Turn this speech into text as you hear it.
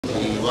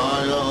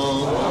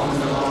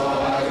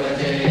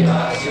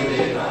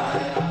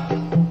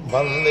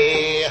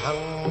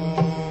Vandeham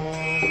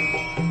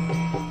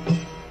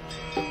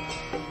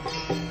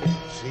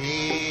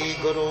Sri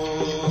Guru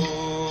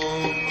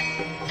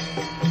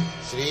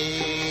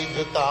Sri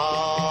Juta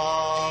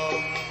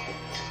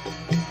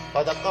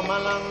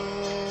Padakamalang.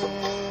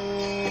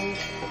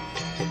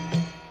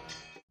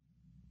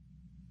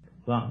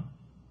 One.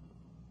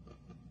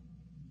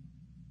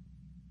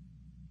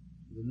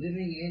 The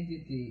living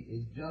entity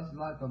is just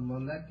like a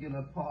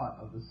molecular part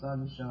of the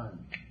sunshine,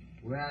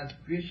 whereas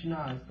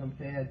Krishna is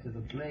compared to the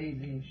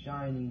blazing,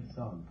 shining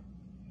sun.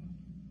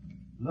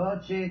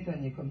 Lord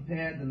Chaitanya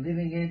compared the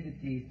living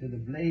entities to the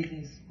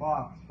blazing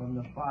sparks from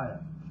the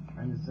fire,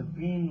 and the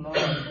Supreme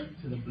Lord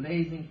to the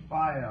blazing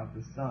fire of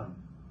the sun.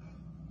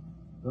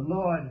 The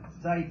Lord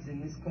cites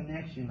in this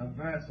connection a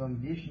verse from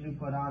Vishnu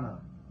Purana,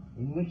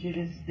 in which it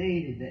is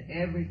stated that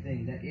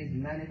everything that is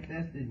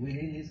manifested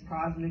within this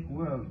cosmic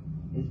world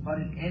is but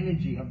an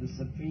energy of the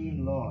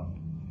Supreme Lord.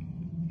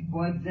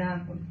 For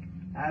example,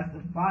 as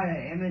the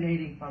fire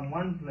emanating from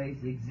one place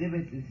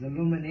exhibits its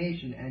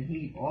illumination and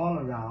heat all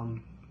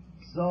around,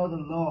 so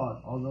the Lord,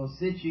 although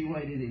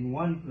situated in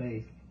one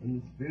place in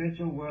the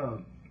spiritual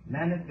world,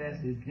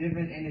 manifests his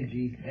different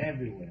energies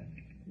everywhere.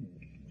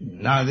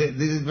 Now this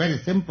is very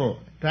simple.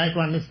 Try to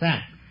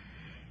understand.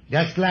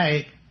 Just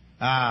like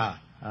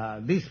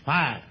this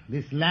fire,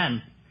 this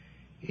lamp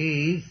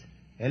is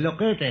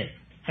located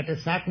at a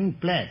certain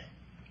place,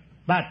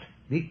 but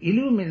the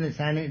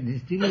illumination is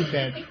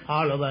distributed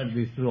all over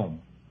this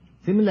room.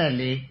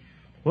 Similarly,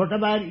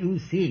 whatever you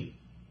see,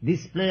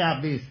 display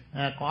of this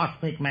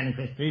cosmic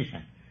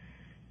manifestation,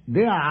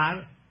 they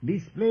are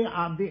display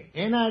of the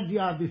energy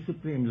of the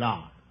Supreme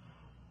Lord.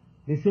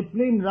 The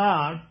Supreme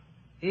Lord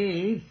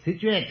is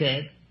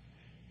situated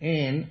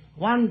in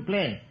one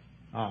place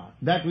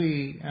that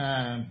we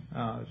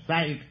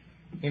cite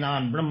in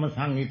our Brahma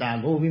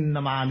Samhita,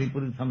 Govindamadi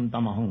Purusham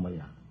Tamaham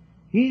Maya.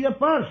 He is a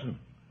person,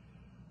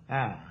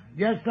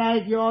 just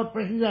like your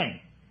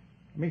president,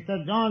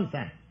 Mr.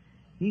 Johnson.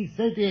 He is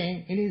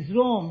sitting in his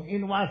room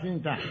in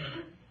Washington,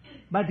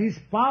 but his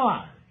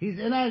power, his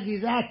energy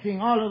is acting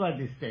all over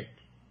the state.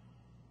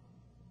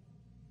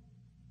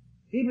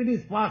 If it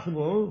is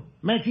possible,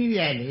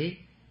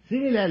 materially,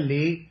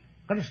 similarly,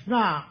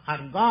 Krishna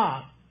or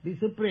God, the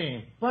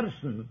Supreme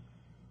Person,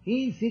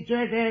 he is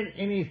situated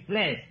in his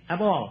place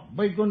above,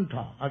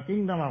 Vaikuntha or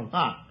Kingdom of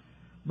God,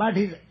 but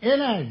his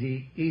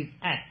energy is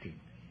active.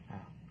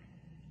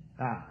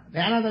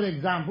 Another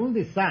example,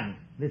 the sun.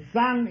 The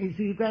sun is,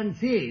 you can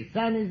see,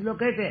 sun is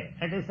located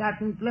at a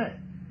certain place,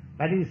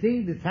 but you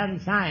see the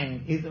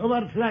sunshine is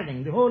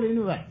overflooding the whole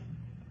universe.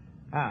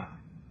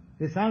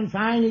 The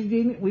sunshine is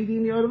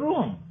within your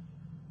room.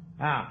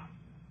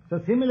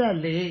 So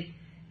similarly,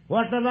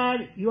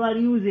 whatever you are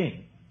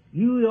using,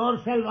 you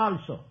yourself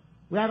also,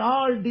 we are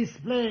all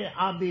display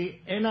of the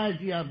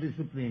energy of the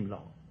Supreme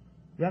Lord.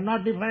 We are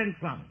not different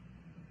from it.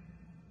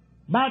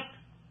 But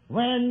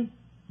when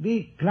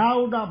the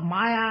cloud of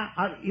Maya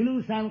or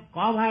illusion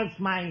covers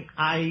my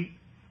eye,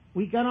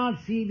 we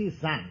cannot see the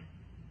sun.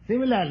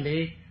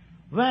 Similarly,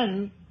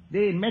 when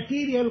the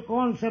material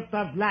concept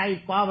of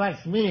life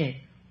covers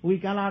me, we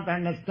cannot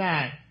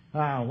understand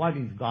what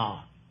is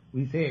God.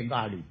 We say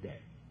God is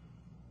there.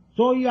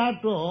 So you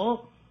have to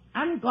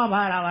uncover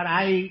our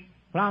eye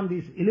from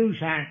this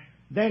illusion,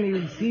 then you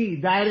will see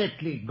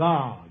directly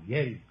God.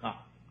 Here is God.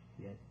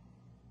 Yes.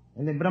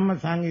 In the Brahma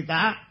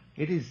Samhita,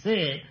 it is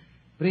said,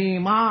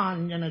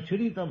 Premanjana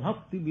churita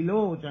bhakti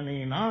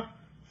vilochanena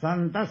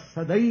santas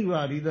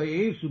sadaiva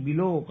hridayesu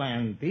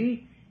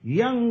vilokayanti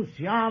yang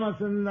syama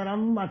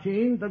sundaram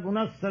achinta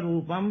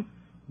gunasarupam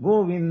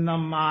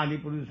govindam mali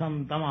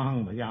purusham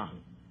tamaham bhajami.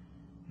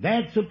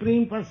 That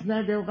Supreme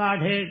Personality of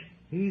Godhead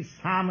is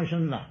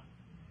Samasundar.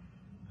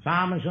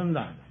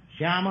 Samasundar.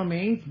 Shyama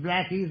means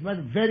black is but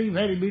very,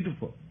 very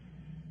beautiful.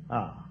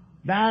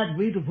 That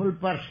beautiful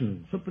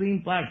person,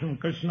 Supreme Person,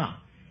 Krishna,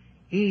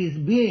 is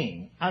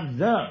being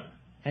observed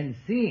and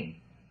seen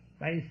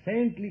by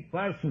saintly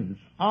persons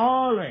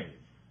always.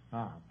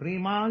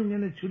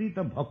 Premanjana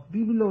churita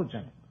bhakti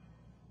vilochana.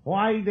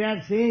 Why they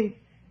are saying?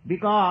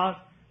 Because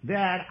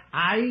their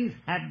eyes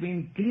have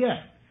been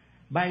cleared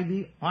by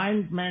the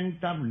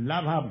ointment of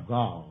love of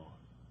God.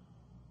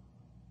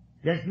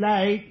 Just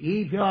like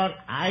if your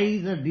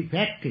eyes are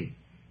defective,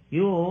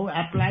 you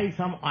apply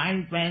some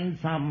ointment,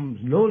 some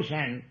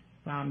lotion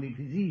from the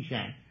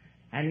physician,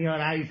 and your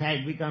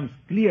eyesight becomes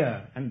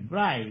clear and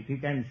bright, you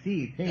can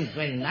see things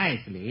very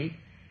nicely.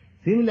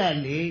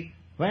 Similarly,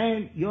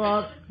 when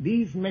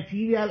these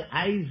material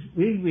eyes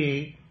will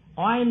be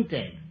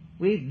ointed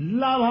with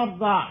love of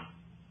God,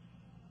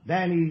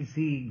 then you will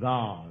see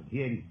God.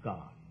 Here is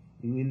God.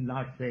 You will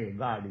not say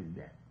God is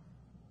there.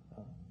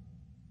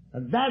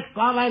 That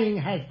covering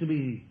has to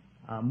be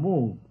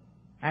moved.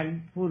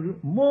 And to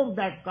move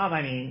that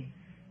covering,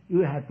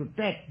 you have to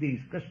take this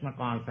Krishna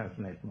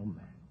consciousness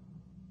movement.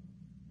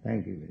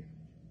 Thank you very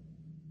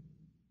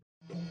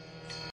much.